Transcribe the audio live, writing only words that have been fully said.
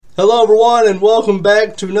Hello everyone and welcome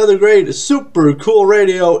back to another great Super Cool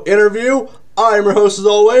Radio interview. I'm your host as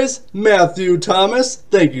always, Matthew Thomas.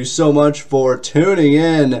 Thank you so much for tuning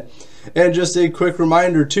in. And just a quick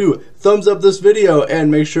reminder to thumbs up this video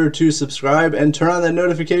and make sure to subscribe and turn on that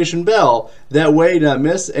notification bell. That way you don't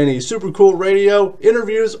miss any Super Cool Radio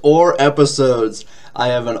interviews or episodes. I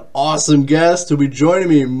have an awesome guest who'll be joining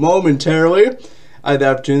me momentarily. I had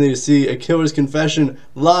the opportunity to see A Killer's Confession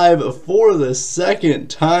live for the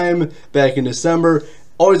second time back in December.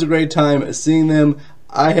 Always a great time seeing them.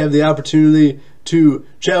 I have the opportunity to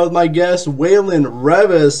chat with my guest, Waylon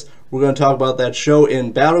Reavis. We're going to talk about that show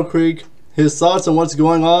in Battle Creek, his thoughts on what's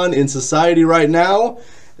going on in society right now,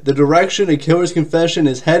 the direction A Killer's Confession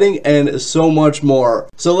is heading, and so much more.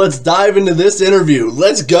 So let's dive into this interview.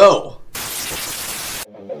 Let's go!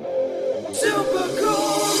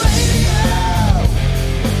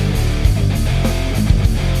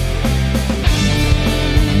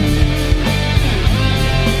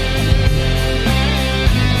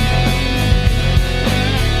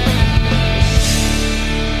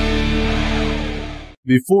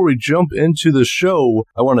 Before we jump into the show,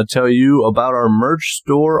 I want to tell you about our merch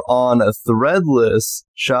store on Threadless.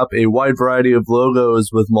 Shop a wide variety of logos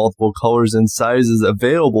with multiple colors and sizes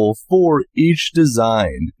available for each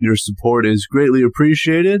design. Your support is greatly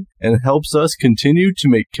appreciated and helps us continue to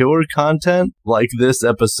make killer content like this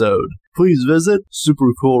episode. Please visit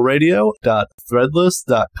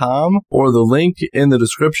supercoolradio.threadless.com or the link in the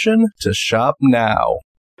description to shop now.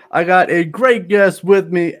 I got a great guest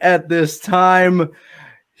with me at this time.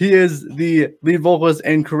 He is the lead vocalist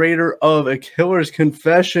and creator of A Killer's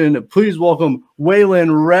Confession. Please welcome Waylon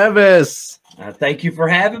Reavis. Thank you for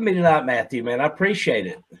having me tonight, Matthew, man. I appreciate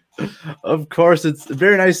it. Of course, it's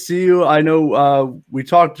very nice to see you. I know we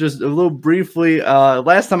talked just a little briefly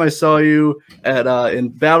last time I saw you at in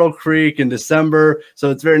Battle Creek in December, so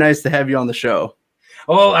it's very nice to have you on the show.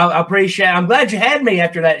 Oh, I appreciate it. I'm glad you had me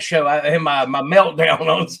after that show. I had my meltdown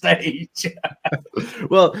on stage.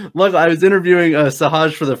 Well, look, I was interviewing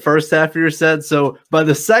Sahaj for the first half of your set, so by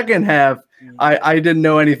the second half, I didn't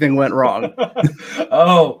know anything went wrong.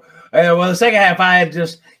 Oh, well, the second half, I had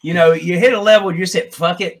just, you hit a level, you said,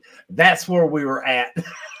 fuck it. That's where we were at.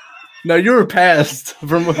 No, you were past. We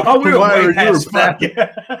were way past fuck it.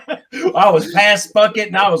 I was past fuck it,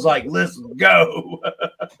 and I was like, let's go.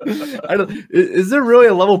 Is there really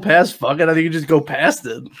a level past fuck it? I think you just go past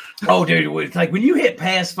it. Oh, dude, it's like when you hit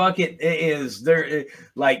past fuck it,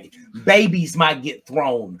 like babies might get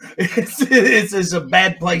thrown. It's a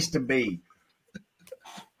bad place to be.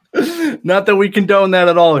 Not that we condone that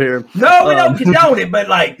at all here. No, we don't condone it, but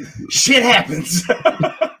like shit happens.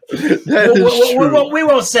 We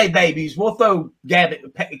won't say babies. We'll throw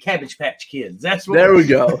Cabbage Patch Kids. That's what there we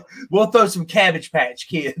go. We'll throw some Cabbage Patch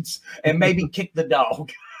Kids and maybe kick the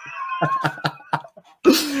dog.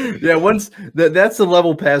 Yeah, once that's the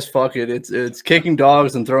level past fuck it. It's kicking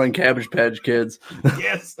dogs and throwing Cabbage Patch Kids.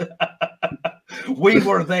 Yes. We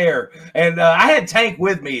were there, and I had Tank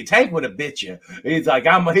with me. Tank would have bit you. He's like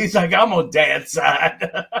I'm on Dad's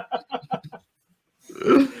side.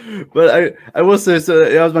 But I will say, so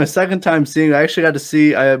it was my second time seeing. I actually got to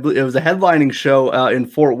see. It was a headlining show in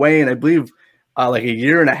Fort Wayne, I believe, like a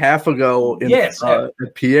year and a half ago. At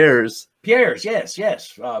Pierre's. Pierre's, yes.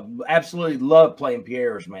 Absolutely love playing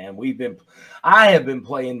Pierre's, man. I have been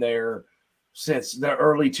playing there since the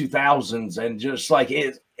early 2000s, and just like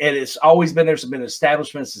it has always been there's been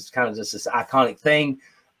establishments. It's kind of just this iconic thing,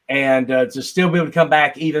 and to still be able to come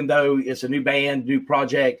back, even though it's a new band, new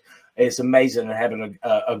project. It's amazing and having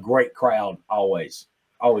a great crowd always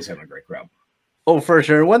having a great crowd. Oh, for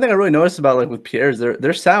sure. One thing I really noticed about like with Pierre's,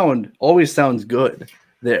 their sound always sounds good.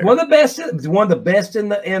 There, one of the best in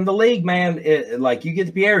the league, man. Like you get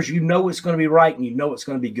to Pierre's, you know it's going to be right and you know it's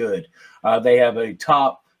going to be good. They have a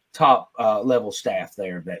top level staff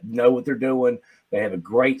there that know what they're doing. They have a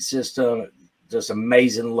great system, just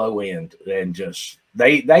amazing low end, and just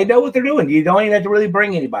they know what they're doing. You don't even have to really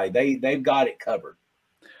bring anybody. They've got it covered.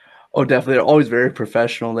 Oh, definitely. They're always very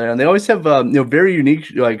professional there. And they always have, very unique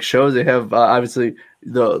like shows. They have obviously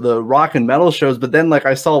the rock and metal shows, but then like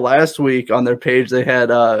I saw last week on their page, they had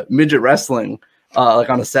midget wrestling like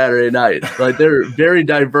on a Saturday night. Like they're very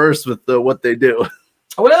diverse with what they do.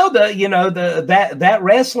 Well, that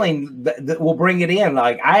wrestling that will bring it in.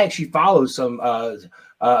 Like I actually follow some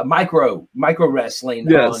micro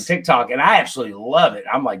wrestling on TikTok, and I absolutely love it.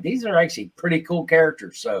 I'm like, these are actually pretty cool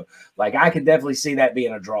characters. So like I could definitely see that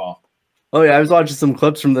being a draw. Oh yeah, I was watching some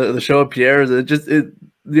clips from the show at Pierre's. It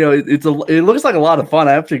looks like a lot of fun.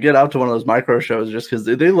 I have to get out to one of those micro shows just because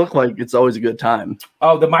they look like it's always a good time.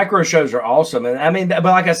 Oh, the micro shows are awesome, and I mean, but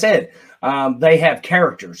like I said, they have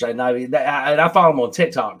characters, and I follow them on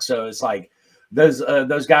TikTok, so it's like those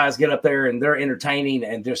guys get up there and they're entertaining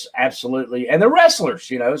and just absolutely, and they're wrestlers.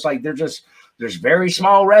 It's like there's very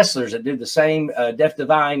small wrestlers that do the same Death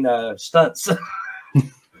Divine stunts.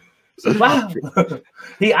 So, wow,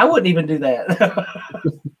 I wouldn't even do that.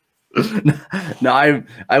 No,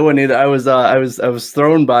 I wouldn't either. I was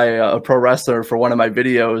thrown by a pro wrestler for one of my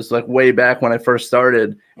videos, like way back when I first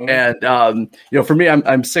started. Mm-hmm. And for me, I'm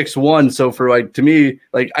 6'1", so to me,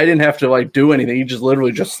 like I didn't have to like do anything. He just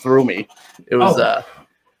literally just threw me. It was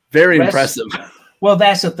very impressive. Well,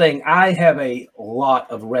 that's the thing. I have a lot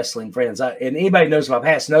of wrestling friends, and anybody knows my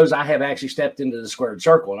past knows I have actually stepped into the squared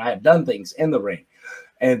circle and I have done things in the ring.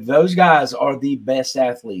 And those guys are the best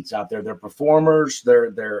athletes out there. They're performers,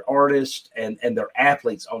 they're artists, and they're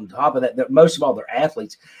athletes. On top of that, most of all, they're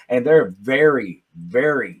athletes, and they're very,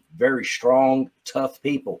 very, very strong, tough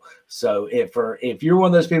people. So if you're one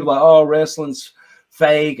of those people like, oh, wrestling's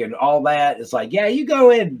fake and all that, it's like, yeah, you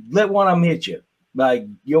go in, let one of them hit you. Like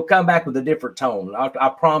you'll come back with a different tone. I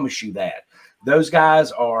promise you that. Those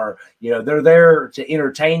guys are, they're there to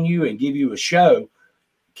entertain you and give you a show.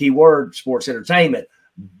 Keyword sports entertainment.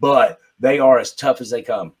 But they are as tough as they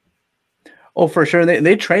come. Oh, for sure.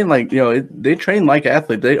 They train like, they train like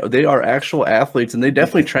athletes. They are actual athletes, and they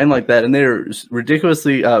definitely train like that. And they're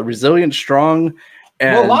ridiculously resilient, strong.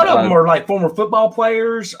 And, well, a lot of them are like former football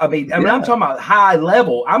players. I mean, I'm talking about high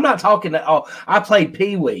level. I'm not talking I played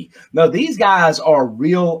Pee-wee. No, these guys are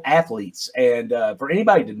real athletes. And for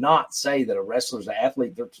anybody to not say that a wrestler's an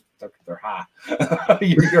athlete, they're high.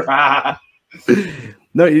 You're high.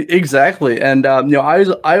 No, exactly. And,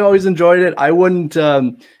 I always enjoyed it. I wouldn't,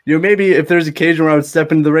 maybe if there's occasion where I would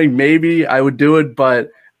step into the ring, maybe I would do it, but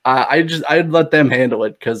I'd let them handle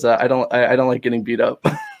it because I don't like getting beat up.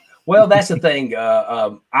 Well, that's the thing.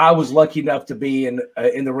 I was lucky enough to be in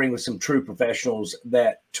the ring with some true professionals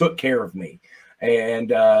that took care of me. And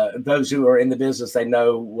those who are in the business, they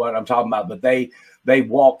know what I'm talking about, but they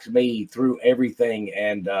walked me through everything,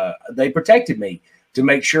 and they protected me to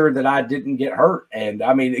make sure that I didn't get hurt. And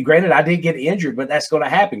I mean, granted, I did get injured, but that's going to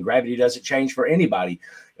happen. Gravity doesn't change for anybody.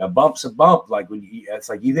 A bump's a bump. Like it's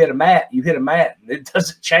like you hit a mat. It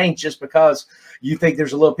doesn't change just because you think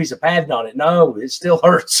there's a little piece of padding on it. No, it still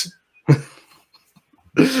hurts.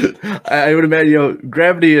 I would imagine,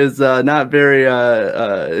 gravity is not very,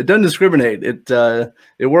 it doesn't discriminate.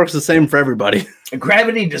 It works the same for everybody.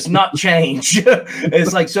 Gravity does not change.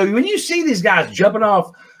 It's like, so when you see these guys jumping off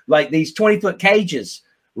like these 20-foot cages,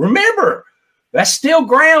 remember, that's still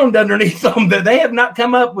ground underneath them. That they have not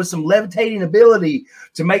come up with some levitating ability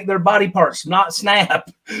to make their body parts not snap.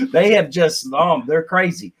 They have just, they're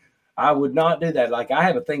crazy. I would not do that. Like I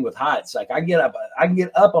have a thing with heights. Like I can get up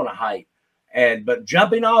on a height, but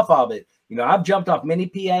jumping off of it, I've jumped off mini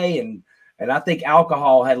PA and I think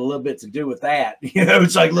alcohol had a little bit to do with that.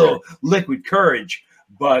 It's like little liquid courage.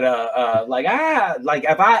 But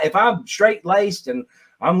if I'm straight laced and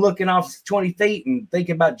I'm looking off 20 feet and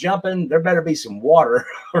thinking about jumping, there better be some water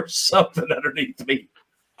or something underneath me.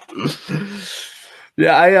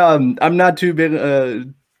 Yeah, I'm not too big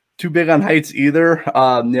on heights either.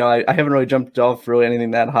 I haven't really jumped off really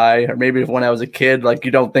anything that high, or maybe when I was a kid, like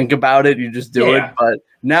you don't think about it, you just do it. But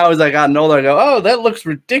now as I gotten older, I go, oh, that looks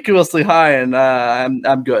ridiculously high, and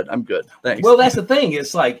I'm good. Thanks. Well, that's the thing.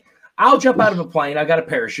 It's like I'll jump out of a plane. I got a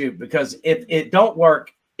parachute because if it don't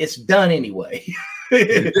work, it's done anyway.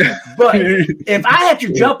 But if I have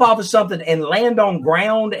to jump off of something and land on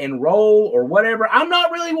ground and roll or whatever, I'm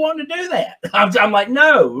not really wanting to do that. I'm like,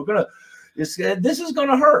 no, this is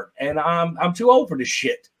gonna hurt, and I'm too old for this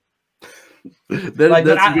shit. But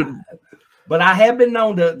I have been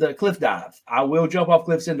known to cliff dive. I will jump off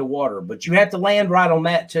cliffs into water, but you have to land right on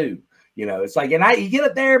that too. It's like, and you get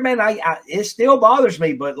up there, man. It still bothers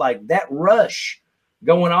me, but like that rush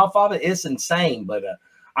going off of it, it's insane. But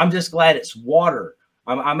I'm just glad it's water.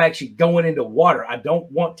 I'm actually going into water. I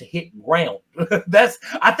don't want to hit ground.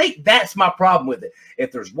 I think that's my problem with it.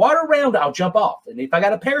 If there's water around, I'll jump off. And if I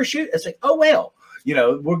got a parachute, it's like, oh, well,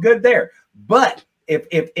 we're good there. But if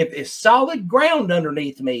it's solid ground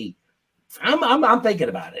underneath me, I'm thinking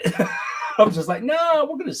about it. I'm just like, no,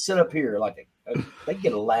 we're going to sit up here like they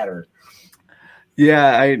get a ladder.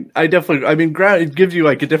 Yeah, I definitely. I mean, ground, it gives you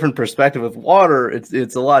like a different perspective. With water,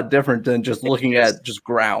 it's a lot different than just looking at just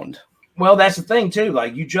ground. Well, that's the thing too.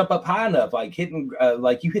 Like you jump up high enough, like hitting,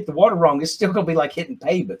 like you hit the water wrong, it's still gonna be like hitting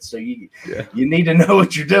pavement. So you need to know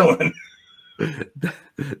what you're doing.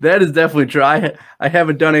 That is definitely true. I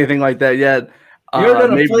haven't done anything like that yet. You ever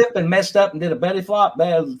done a flip and messed up and did a belly flop?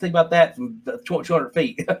 Man, think about that from 200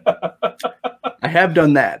 feet. I have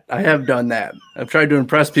done that. I've tried to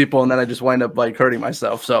impress people, and then I just wind up like hurting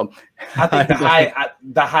myself. So I think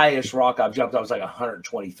the highest rock I've jumped on was like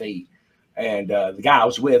 120 feet. And the guy I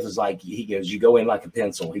was with is like, he goes, you go in like a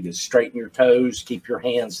pencil. He goes, straighten your toes, keep your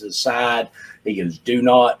hands to the side. He goes, do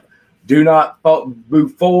not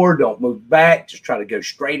move forward, don't move back, just try to go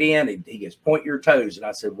straight in. He goes, point your toes. And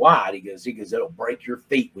I said, why? He goes, it'll break your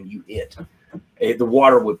feet when you hit. The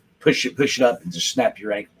water would push it up and just snap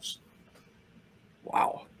your ankles.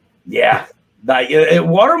 Wow. Yeah. Like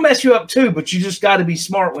water mess you up too, but you just got to be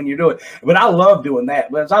smart when you're doing it. But I love doing that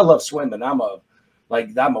because I love swimming. I'm a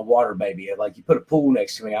water baby. Like you put a pool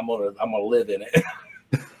next to me, I'm gonna live in it.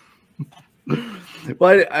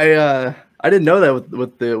 Well, I didn't know that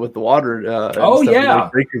with the water. Oh yeah,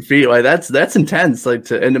 like break your feet. Like that's intense. Like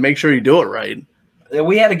to make sure you do it right.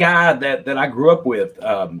 We had a guy that I grew up with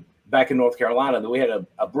back in North Carolina. That we had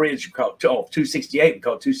a bridge called 268. We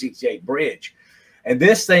called 268 Bridge, and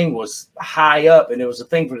this thing was high up, and it was a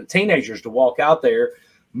thing for the teenagers to walk out there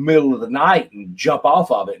middle of the night and jump off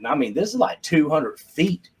of it. And I mean, this is like 200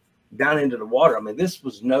 feet down into the water. I mean, this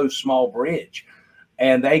was no small bridge.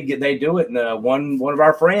 And they do it. And one of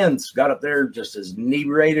our friends got up there just as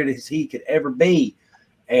inebriated as he could ever be.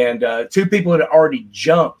 And two people had already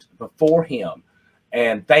jumped before him.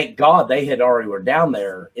 And thank God they had already were down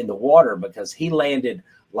there in the water because he landed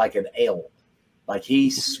like an L. Like he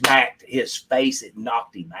smacked his face. It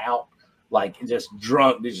knocked him out. Like just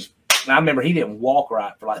drunk. I remember he didn't walk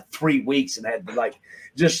right for like 3 weeks and had to like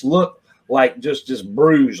just look like just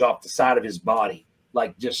bruised off the side of his body.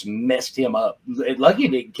 Like just messed him up. Lucky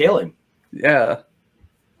it didn't kill him. Yeah.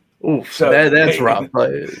 Oof. So that's rough.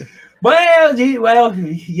 Well, you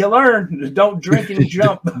learn. Don't drink and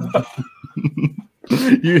jump.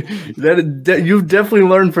 You definitely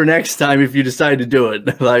learn for next time if you decide to do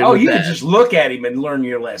it. Like, you can just look at him and learn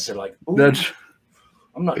your lesson. Like, I'm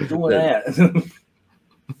not doing that.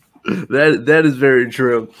 That is very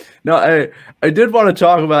true. No, I did want to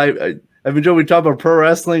talk about. I've enjoyed. We talked about pro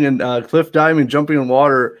wrestling and cliff diving, jumping in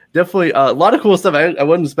water. Definitely a lot of cool stuff. I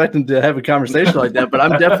wasn't expecting to have a conversation like that, but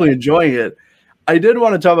I'm definitely enjoying it. I did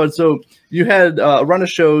want to talk about. So you had a run of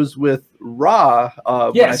shows with Raw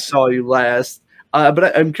when I saw you last.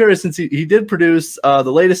 But I'm curious, since he did produce the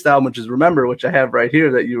latest album, which is Remember, which I have right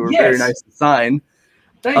here, that you were very nice to sign.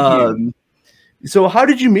 Thank you. So how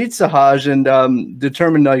did you meet Sahaj and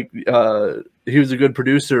determine like he was a good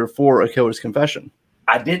producer for A Killer's Confession?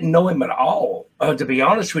 I didn't know him at all. To be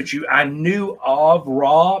honest with you, I knew of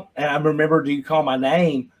Raw, and I remember Do You Call My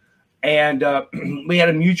Name? And we had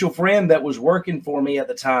a mutual friend that was working for me at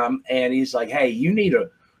the time, and he's like, "Hey, you need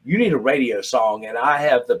a radio song, and I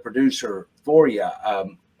have the producer for you."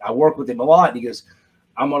 I work with him a lot. And he goes,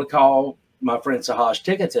 "I'm going to call my friend Sahaj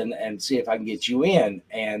Tickerton and see if I can get you in."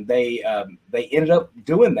 And they ended up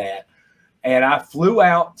doing that. And I flew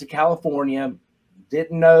out to California,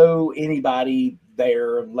 didn't know anybody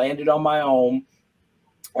there, landed on my own,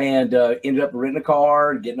 and ended up renting a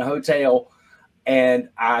car and getting a hotel. And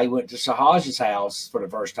I went to Sahaj's house for the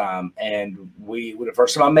first time. And the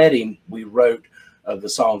first time I met him, we wrote the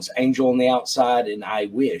songs Angel on the Outside and I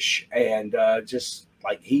Wish. And just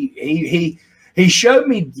like he showed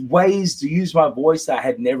me ways to use my voice that I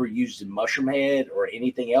had never used in Mushroomhead or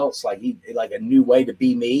anything else. Like a new way to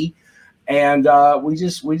be me. And we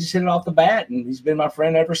just hit it off the bat, and he's been my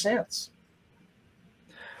friend ever since.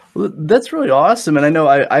 Well, that's really awesome. And I know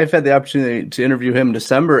I've had the opportunity to interview him in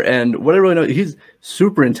December, and what I really know, he's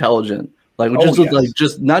super intelligent. Like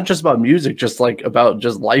just not just about music, just like about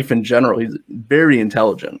just life in general. He's very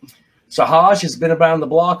intelligent. Sahaj has been around the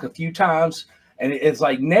block a few times, and it's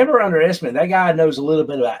like never underestimate. That guy knows a little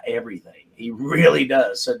bit about everything. He really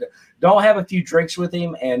does. So don't have a few drinks with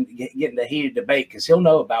him and get in a heated debate, because he'll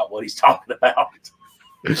know about what he's talking about.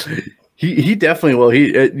 He definitely will.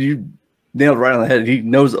 You nailed right on the head. He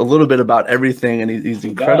knows a little bit about everything, and he's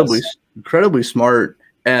incredibly smart.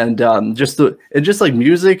 And just like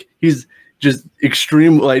music, he's just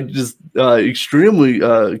extremely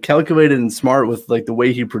calculated and smart with like the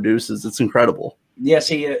way he produces. It's incredible. Yes,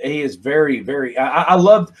 he is very, very. I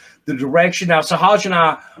love the direction. Now, Sahaj and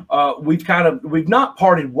I, we've not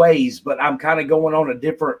parted ways, but I'm kind of going on a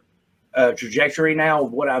different trajectory now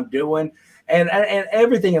of what I'm doing, and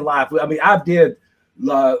everything in life. I mean, I did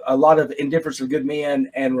a lot of Indifference of Good Men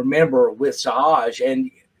and Remember with Sahaj, and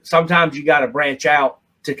sometimes you got to branch out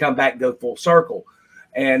to come back and go full circle.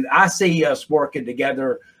 And I see us working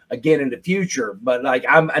together again in the future, but like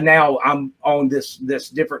I'm on this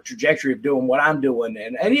different trajectory of doing what I'm doing,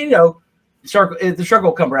 and you know, the circle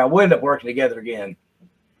will come around. We'll end up working together again.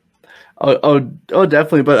 Oh,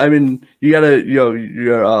 definitely. But I mean, you gotta,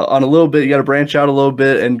 you're on a little bit. You gotta branch out a little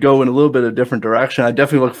bit and go in a little bit of different direction. I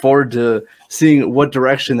definitely look forward to seeing what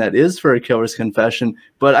direction that is for A Killer's Confession.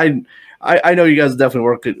 But I know you guys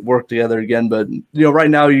definitely work together again. But right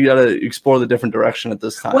now you gotta explore the different direction at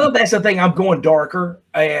this time. Well, that's the thing. I'm going darker,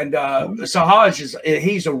 and Sahaj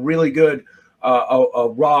he's a really good a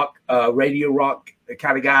rock radio rock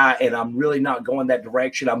kind of guy, and I'm really not going that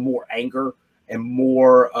direction. I'm more anger and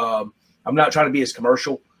more. I'm not trying to be as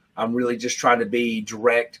commercial. I'm really just trying to be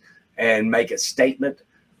direct and make a statement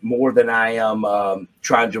more than I am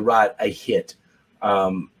trying to write a hit.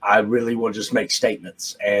 I really will just make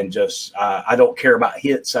statements and just I don't care about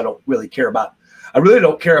hits. I really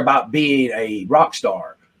don't care about being a rock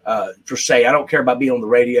star per se. I don't care about being on the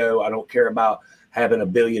radio. I don't care about having a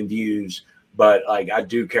billion views, but like I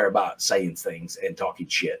do care about saying things and talking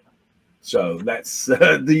shit. So that's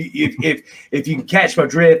if you can catch my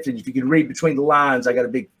drift and if you can read between the lines, I got a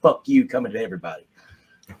big fuck you coming to everybody.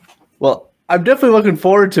 Well, I'm definitely looking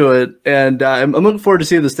forward to it, and I'm looking forward to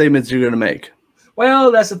seeing the statements you're going to make.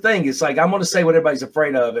 Well, that's the thing. It's like I'm going to say what everybody's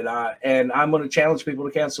afraid of, and I'm going to challenge people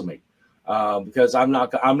to cancel me because I'm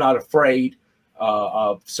not afraid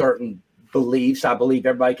of certain beliefs. I believe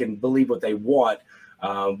everybody can believe what they want.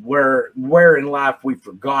 Where in life we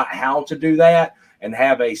forgot how to do that and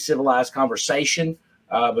have a civilized conversation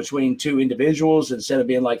between two individuals instead of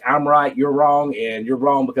being like, I'm right, you're wrong, and you're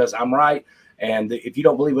wrong because I'm right. And if you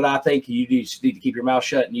don't believe what I think, you just need to keep your mouth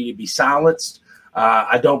shut and you need to be silenced.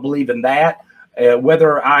 I don't believe in that.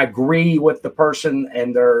 Whether I agree with the person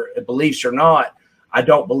and their beliefs or not, I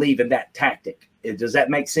don't believe in that tactic. Does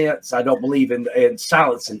that make sense? I don't believe in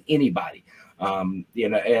silencing anybody.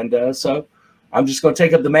 So I'm just going to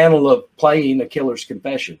take up the mantle of playing A Killer's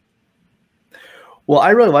Confession. Well,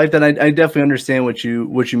 I really like that. I definitely understand what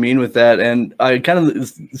you mean with that, and I kind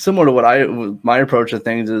of similar to my approach to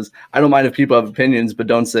things is I don't mind if people have opinions, but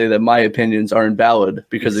don't say that my opinions are invalid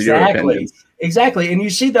because of your opinions. Exactly, and you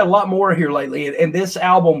see that a lot more here lately. And this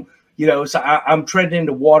album, so I'm treading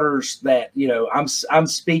into waters that I'm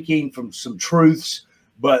speaking from some truths,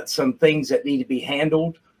 but some things that need to be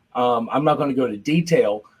handled. I'm not going to go into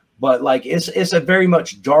detail, but like it's a very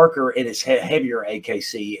much darker and it's heavier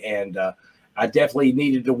AKC, and I definitely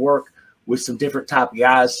needed to work with some different type of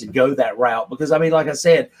guys to go that route because I mean, like I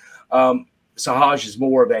said, Sahaj is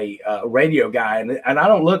more of a radio guy, and I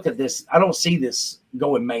don't look at this. I don't see this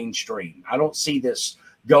going mainstream. I don't see this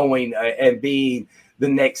going and being the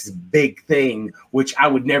next big thing, which I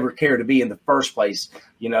would never care to be in the first place.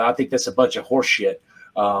 I think that's a bunch of horse shit.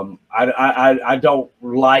 I don't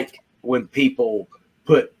like when people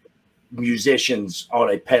put musicians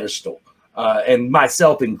on a pedestal, and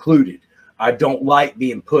myself included. I don't like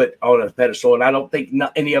being put on a pedestal, and I don't think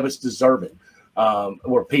any of us deserve it.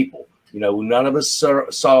 We're people. None of us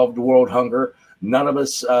solved world hunger. None of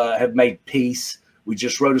us have made peace. We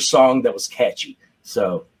just wrote a song that was catchy.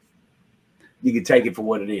 So you can take it for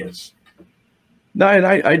what it is. No, and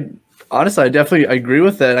I honestly, I definitely agree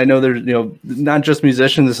with that. I know there's, not just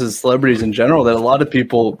musicians, this is celebrities in general, that a lot of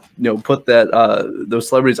people, put that those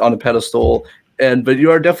celebrities on a pedestal. But you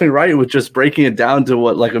are definitely right with just breaking it down to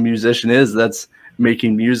what like a musician is. That's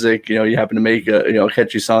making music. You happen to make a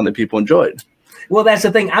catchy song that people enjoyed. Well, that's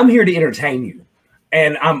the thing. I'm here to entertain you,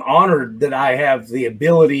 and I'm honored that I have the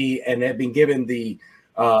ability and have been given the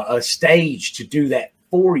a stage to do that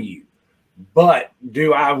for you. But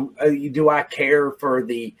do I care for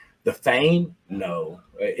the fame? No,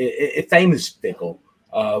 fame is fickle.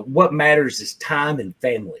 What matters is time and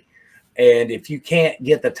family. And if you can't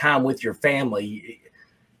get the time with your family,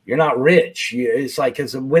 you're not rich. It's like,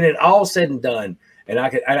 because when it all said and done, and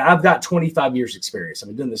I've got 25 years experience. I've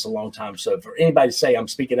been doing this a long time. So for anybody to say I'm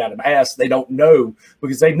speaking out of my ass, they don't know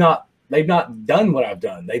because they've not done what I've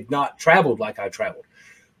done. They've not traveled like I traveled.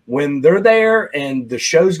 When they're there and the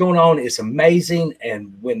show's going on, it's amazing.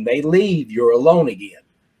 And when they leave, you're alone again.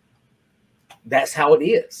 That's how it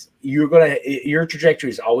is. Your trajectory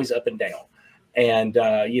is always up and down. And,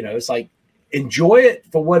 it's like, enjoy it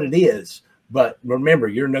for what it is. But remember,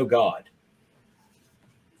 you're no God.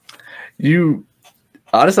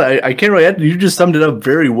 Honestly, I can't really, you just summed it up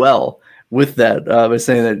very well with that, by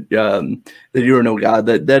saying that you are no God.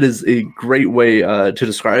 That is a great way to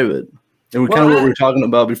describe it. And kind of what we were talking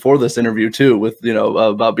about before this interview too, with,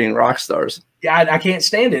 about being rock stars. Yeah, I can't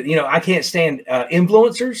stand it. I can't stand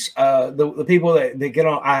influencers, the people that get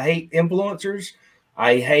on. I hate influencers.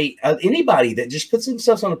 I hate anybody that just puts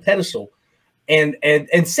themselves on a pedestal and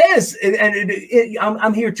says,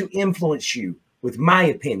 I'm here to influence you with my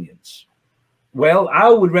opinions. Well, I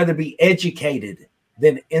would rather be educated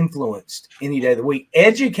than influenced any day of the week.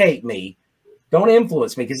 Educate me. Don't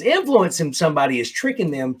influence me, because influencing somebody is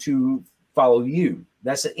tricking them to follow you.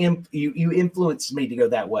 That's you influence me to go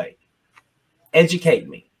that way. Educate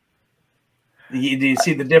me. Do you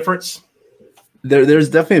see the difference? There's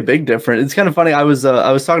definitely a big difference. It's kind of funny. I was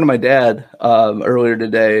talking to my dad earlier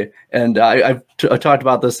today, and I talked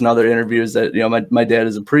about this in other interviews that, you know, my dad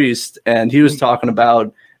is a priest, and he was talking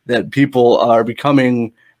about that people are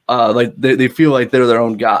becoming like they feel like they're their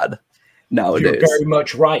own god nowadays. You're very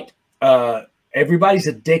much right. Everybody's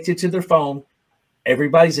addicted to their phone.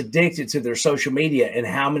 Everybody's addicted to their social media and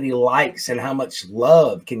how many likes and how much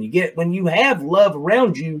love can you get when you have love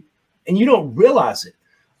around you and you don't realize it.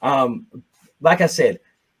 Like I said,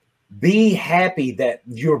 be happy that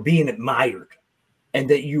you're being admired and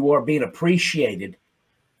that you are being appreciated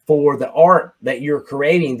for the art that you're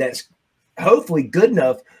creating that's hopefully good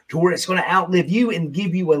enough to where it's going to outlive you and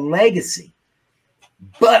give you a legacy.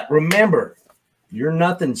 But remember, you're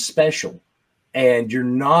nothing special, and you're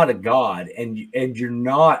not a god, and you're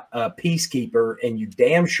not a peacekeeper, and you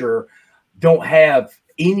damn sure don't have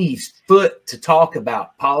any foot to talk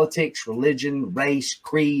about politics, religion, race,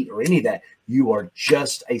 creed, or any of that. You are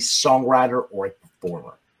just a songwriter or a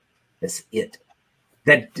performer. That's it.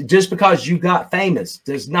 That just because you got famous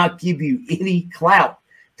does not give you any clout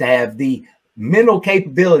to have the mental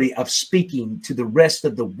capability of speaking to the rest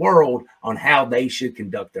of the world on how they should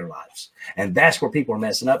conduct their lives. And that's where people are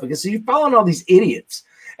messing up, because you're following all these idiots.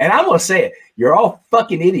 And I'm going to say it, you're all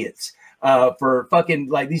fucking idiots for fucking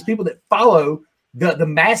like these people that follow the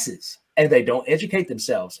masses and they don't educate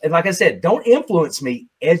themselves. And like I said, don't influence me,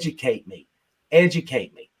 educate me.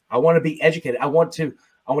 Educate me. I want to be educated. I want to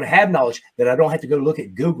have knowledge that I don't have to go look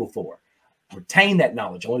at Google for. Retain that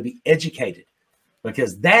knowledge. I want to be educated,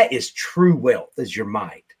 because that is true wealth, is your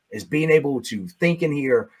mind, is being able to think in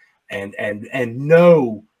here and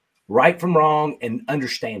know right from wrong and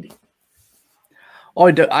understanding. Oh,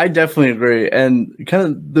 I definitely agree. And kind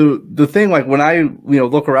of the thing, like when I, you know,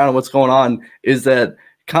 look around at what's going on, is that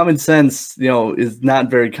common sense, you know, is not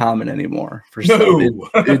very common anymore for some.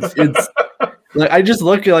 It's like I just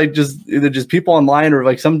look at like just either just people online or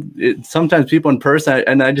like sometimes people in person,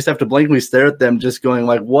 and I just have to blankly stare at them, just going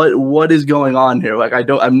like, what is going on here? Like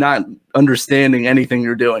I'm not understanding anything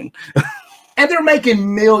you're doing. And they're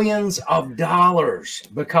making millions of dollars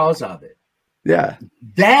because of it. Yeah,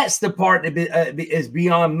 that's the part that is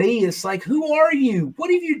beyond me. It's like, who are you?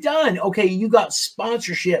 What have you done? Okay, you got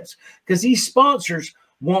sponsorships because these sponsors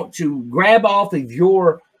want to grab off of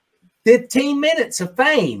your 15 minutes of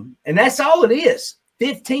fame, and that's all it is.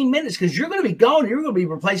 15 minutes, because you're going to be gone. You're going to be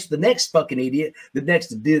replaced with the next fucking idiot that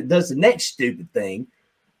does the next stupid thing,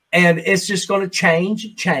 and it's just going to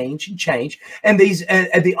change. And these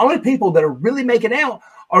and the only people that are really making out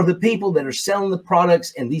are the people that are selling the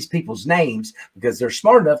products in these people's names, because they're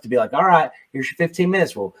smart enough to be like, all right, here's your 15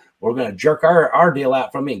 minutes. Well, we're going to jerk our deal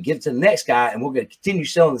out from me and give it to the next guy, and we're going to continue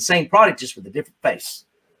selling the same product just with a different face.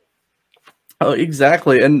 Oh,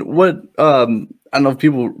 exactly. And what I don't know if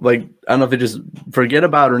people like, I don't know if they just forget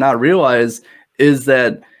about or not realize is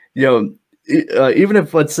that, you know, even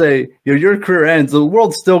if, let's say, you know, your career ends, the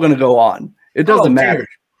world's still going to go on. It doesn't matter.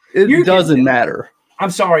 It doesn't matter.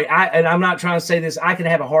 I'm sorry. And I'm not trying to say this. I can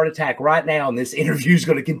have a heart attack right now, and this interview is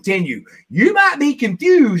going to continue. You might be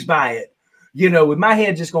confused by it, you know, with my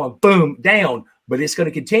head just going boom down, but it's going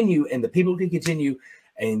to continue, and the people can continue.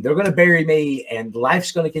 And they're going to bury me, and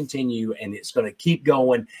life's going to continue, and it's going to keep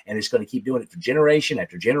going, and it's going to keep doing it for generation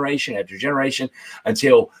after generation after generation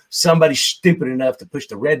until somebody's stupid enough to push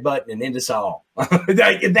the red button and end us all.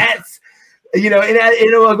 That's, you know, and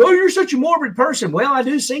I'm like, oh, you're such a morbid person. Well, I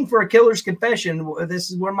do sing for a killer's confession.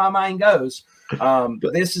 This is where my mind goes.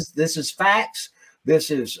 This is facts.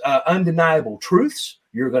 This is undeniable truths.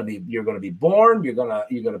 You're going to be born. You're going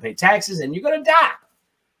to pay taxes, and you're going to die.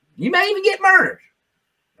 You may even get murdered.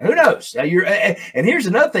 Who knows? And here's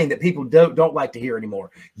another thing that people don't like to hear anymore.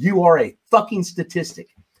 You are a fucking statistic.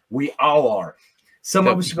 We all are. Some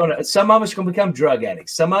of us are going to become drug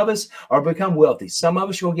addicts. Some of us are become wealthy. Some of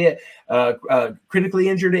us are going to get critically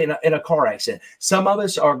injured in a car accident. Some of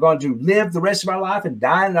us are going to live the rest of our life and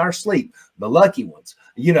die in our sleep. The lucky ones.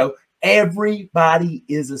 You know, everybody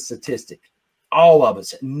is a statistic. All of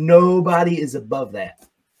us. Nobody is above that.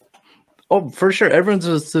 Oh, for sure. Everyone's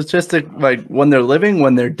a statistic, like when they're living,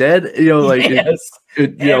 when they're dead. You know, like yes,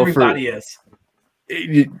 everybody is.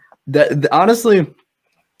 Honestly,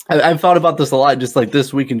 I've thought about this a lot. Just like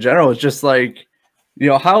this week in general, it's just like, you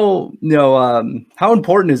know, how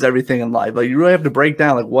important is everything in life? Like you really have to break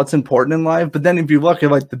down like what's important in life. But then if you look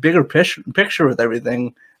at like the bigger picture with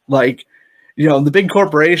everything, like, you know, the big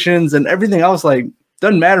corporations and everything else, like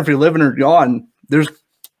doesn't matter if you're living or gone. There's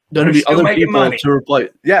going to be other people to replace.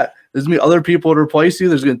 Yeah, there's going to be other people to replace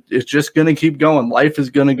you. It's just going to keep going. Life is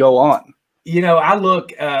going to go on. You know, I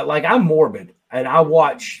look like I'm morbid, and I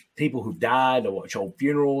watch people who died. I watch old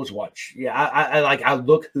funerals. I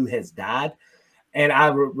look who has died, and I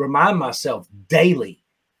remind myself daily,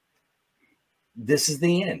 this is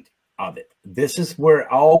the end of it. This is where it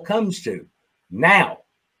all comes to. Now,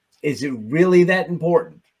 is it really that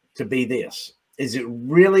important to be this? Is it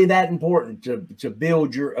really that important to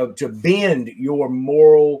build to bend your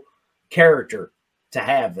moral character to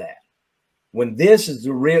have that? When this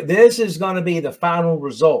is going to be the final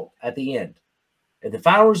result at the end. At the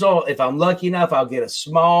final result, if I'm lucky enough, I'll get a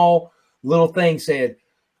small little thing said,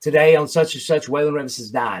 today on such and such, Waylon Reavis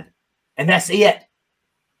has died. And that's it.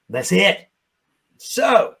 That's it.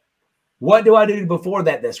 So what do I do before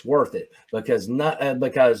that that's worth it? Because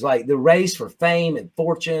like the race for fame and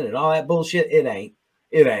fortune and all that bullshit, it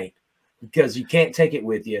ain't. Because you can't take it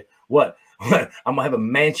with you. What? I'm gonna have a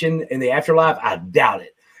mansion in the afterlife? I doubt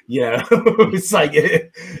it. You know, it's like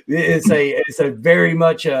it's a very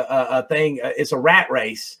much a thing. It's a rat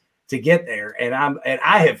race to get there, and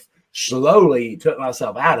I have slowly took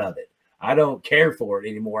myself out of it. I don't care for it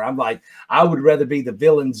anymore. I'm like, I would rather be the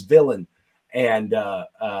villain's villain and point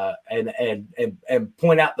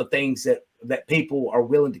out the things that people are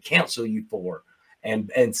willing to cancel you for,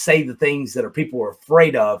 and say the things that people are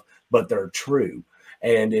afraid of, but they're true.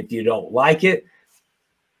 And if you don't like it,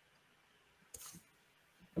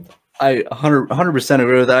 I 100%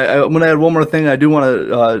 agree with that. I'm going to add one more thing. I do want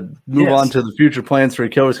to move on to the future plans for A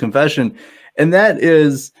Killer's Confession. And that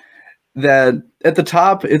is that at the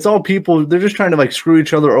top, it's all people. They're just trying to like screw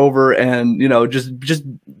each other over and, you know, just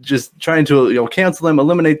trying to, you know, cancel them,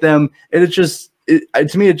 eliminate them. And it's just,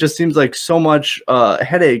 to me, it just seems like so much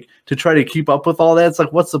headache to try to keep up with all that. It's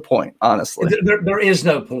like, what's the point, honestly? There is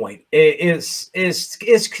no point. It's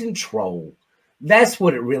control. That's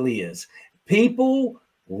what it really is. People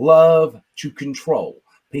love to control.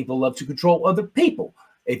 People love to control other people.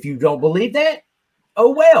 If you don't believe that,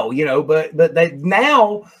 oh well, you know. But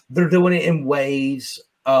now they're doing it in ways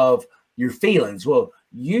of your feelings. Well,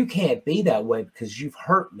 you can't be that way because you've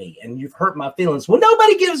hurt me and you've hurt my feelings. Well,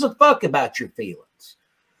 nobody gives a fuck about your feelings.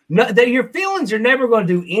 No, your feelings are never going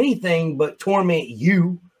to do anything but torment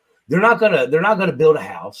you. They're not gonna build a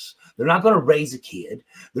house. They're not going to raise a kid.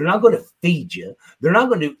 They're not going to feed you. They're not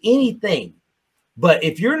going to do anything. But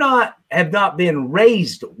if you're have not been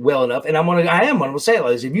raised well enough, and I am going to say it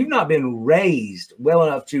like this, if you've not been raised well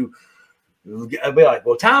enough to be like,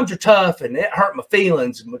 well, times are tough and it hurt my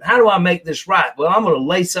feelings, but how do I make this right? Well, I'm going to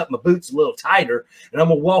lace up my boots a little tighter and I'm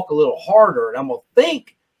going to walk a little harder and I'm going to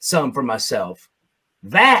think some for myself.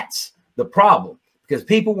 That's the problem, because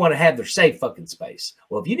people want to have their safe fucking space.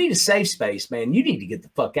 Well, if you need a safe space, man, you need to get the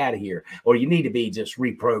fuck out of here, or you need to be just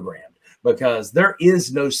reprogrammed. Because there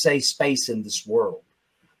is no safe space in this world.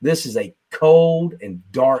 This is a cold and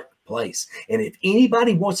dark place. And if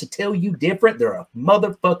anybody wants to tell you different, they're a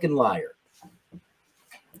motherfucking liar.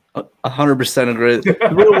 100% agree.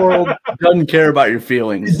 The real world doesn't care about your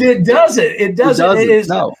feelings. It doesn't. It doesn't. It is.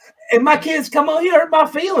 No. And my kids come on, you hurt my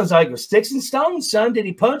feelings. I go, sticks and stones, son. Did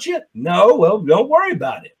he punch you? No. Well, don't worry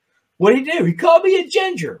about it. What did he do? He called me a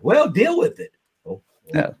ginger. Well, deal with it. Oh,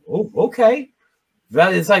 okay.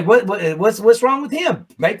 It's like, what's wrong with him?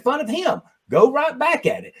 Make fun of him. Go right back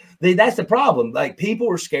at it. That's the problem. Like, people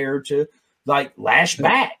are scared to like lash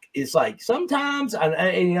back. It's like sometimes,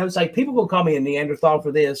 and you know, it's like people will call me a Neanderthal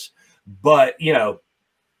for this, but you know,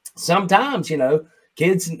 sometimes, you know,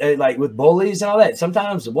 kids like with bullies and all that,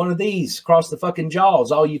 sometimes one of these cross the fucking jaw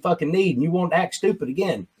is all you fucking need, and you won't act stupid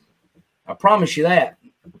again. I promise you that.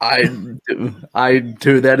 I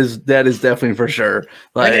do. That is definitely for sure.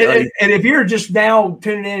 And if you're just now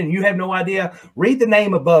tuning in and you have no idea, read the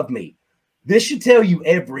name above me. This should tell you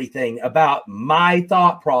everything about my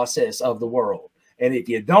thought process of the world. And if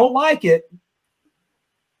you don't like it,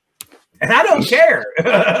 and I don't care.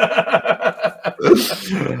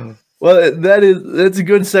 Well, that's a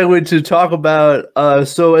good segue to talk about.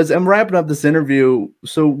 So as I'm wrapping up this interview,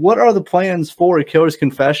 so what are the plans for A Killer's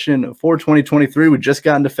Confession for 2023? We just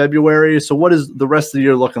got into February. So what is the rest of the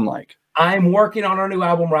year looking like? I'm working on our new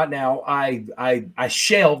album right now. I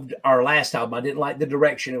shelved our last album. I didn't like the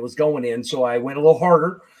direction it was going in, so I went a little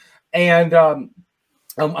harder. And I'm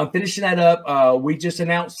finishing that up. We just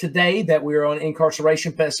announced today that we're on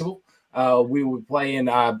Incarceration Festival. We were playing,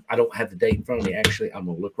 I don't have the date in front of me. Actually, I'm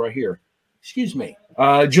going to look right here. Excuse me.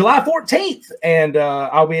 July 14th. And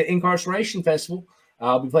I'll be at Incarceration Festival.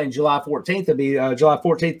 I'll be playing July 14th. It'll be July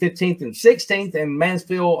 14th, 15th, and 16th in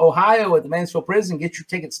Mansfield, Ohio at the Mansfield Prison. Get your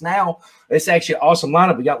tickets now. It's actually an awesome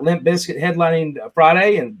lineup. We got Limp Bizkit headlining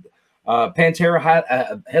Friday and Pantera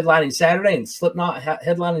headlining Saturday and Slipknot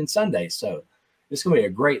headlining Sunday. So it's going to be a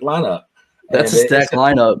great lineup. That's a stacked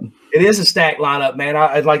lineup. It is a stacked lineup, man.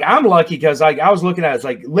 I'm lucky because I was looking at it. It's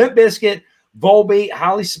like Limp Bizkit, Volbeat,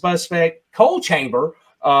 Highly Suspect, Cold Chamber,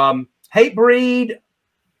 Hatebreed,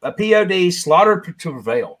 a POD, Slaughter to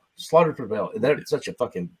Prevail. Slaughter to Prevail. They're such a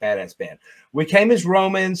fucking badass band. We Came as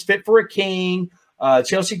Romans, Fit for a King,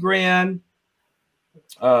 Chelsea Grin,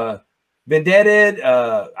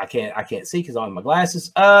 Vendetta. I can't see because I'm on my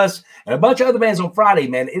glasses. Us and a bunch of other bands on Friday.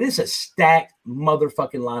 Man, it is a stacked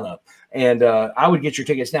motherfucking lineup. And I would get your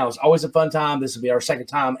tickets now. It's always a fun time. This will be our second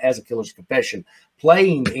time as a Killer's Confession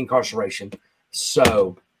playing Incarceration.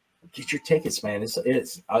 So get your tickets, man.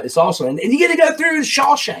 It's awesome. And you get to go through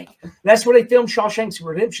Shawshank. That's where they filmed Shawshank's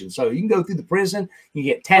Redemption. So you can go through the prison. You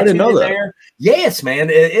get tattooed in there. Yes, man.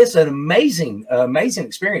 It's an amazing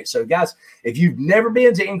experience. So, guys, if you've never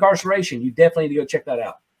been to Incarceration, you definitely need to go check that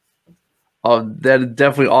out. Oh, that is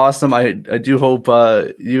definitely awesome. I do hope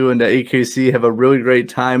you and the AKC have a really great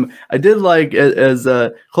time. I did like, as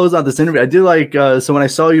close out this interview, I did like, so when I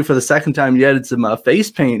saw you for the second time, you added some face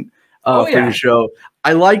paint for your show.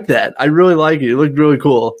 I like that. I really like it. It looked really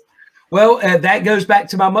cool. Well, that goes back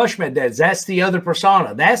to my Mushman dads. That's the other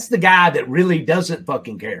persona. That's the guy that really doesn't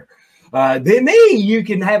fucking care. Me, you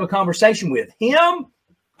can have a conversation with him.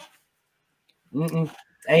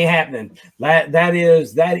 Ain't happening. That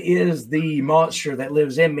is the monster that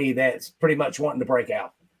lives in me that's pretty much wanting to break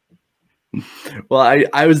out. Well,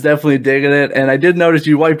 I was definitely digging it, and I did notice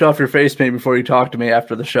you wiped off your face paint before you talked to me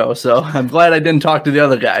after the show, so I'm glad I didn't talk to the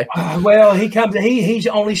other guy. Well, he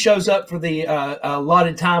only shows up for the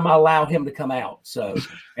allotted time I allow him to come out. So,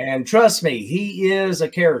 and trust me, he is a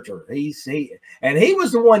character. He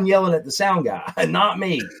was the one yelling at the sound guy, not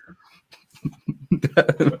me.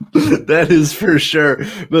 That is for sure.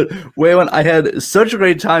 But Waylon, I had such a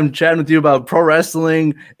great time chatting with you about pro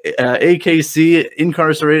wrestling, AKC,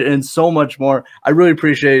 Incarcerated, and so much more. I really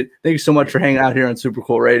appreciate it. Thank you so much for hanging out here on Super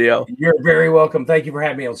Cool Radio. You're very welcome. Thank you for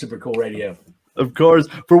having me on Super Cool Radio. Of course.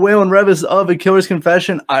 For Waylon Reavis of A Killer's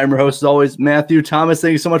Confession, I'm your host as always, Matthew Thomas.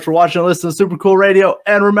 Thank you so much for watching and listening to Super Cool Radio.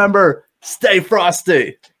 And remember, stay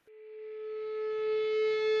frosty.